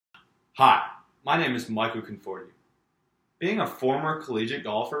Hi, my name is Michael Conforti. Being a former collegiate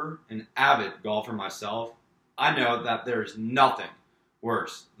golfer and avid golfer myself, I know that there is nothing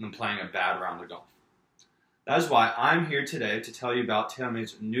worse than playing a bad round of golf. That is why I'm here today to tell you about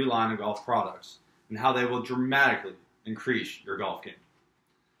TaylorMade's new line of golf products and how they will dramatically increase your golf game.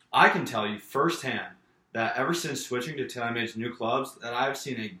 I can tell you firsthand that ever since switching to TaylorMade's new clubs that I've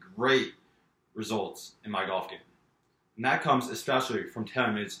seen a great results in my golf game. And that comes especially from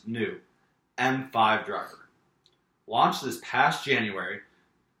TaylorMade's new M5 driver. Launched this past January,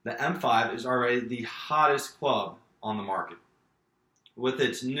 the M5 is already the hottest club on the market. With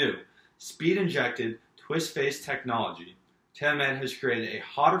its new speed-injected twist face technology, TaylorMade has created a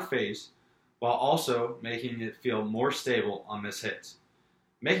hotter face while also making it feel more stable on miss hits,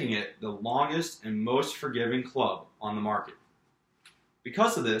 making it the longest and most forgiving club on the market.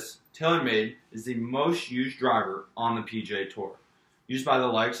 Because of this, TaylorMade is the most used driver on the PGA Tour, used by the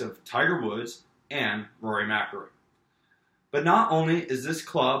likes of Tiger Woods and Rory McIlroy. But not only is this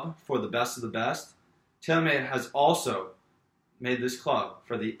club for the best of the best, TaylorMade has also made this club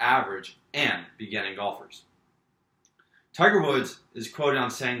for the average and beginning golfers. Tiger Woods is quoted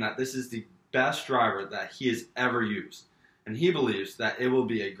on saying that this is the best driver that he has ever used, and he believes that it will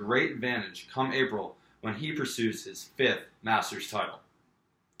be a great advantage come April when he pursues his 5th Masters title.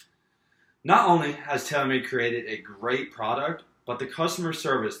 Not only has TaylorMade created a great product, but the customer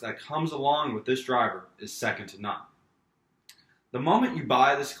service that comes along with this driver is second to none. The moment you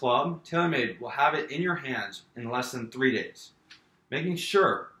buy this club, TaylorMade will have it in your hands in less than 3 days, making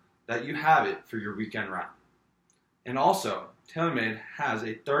sure that you have it for your weekend round. And also, TaylorMade has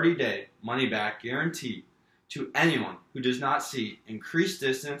a 30-day money-back guarantee to anyone who does not see increased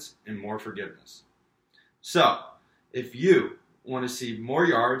distance and more forgiveness. So, if you want to see more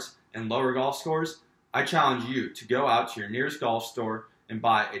yards and lower golf scores, I challenge you to go out to your nearest golf store and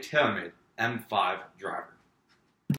buy a TaylorMade M5 driver.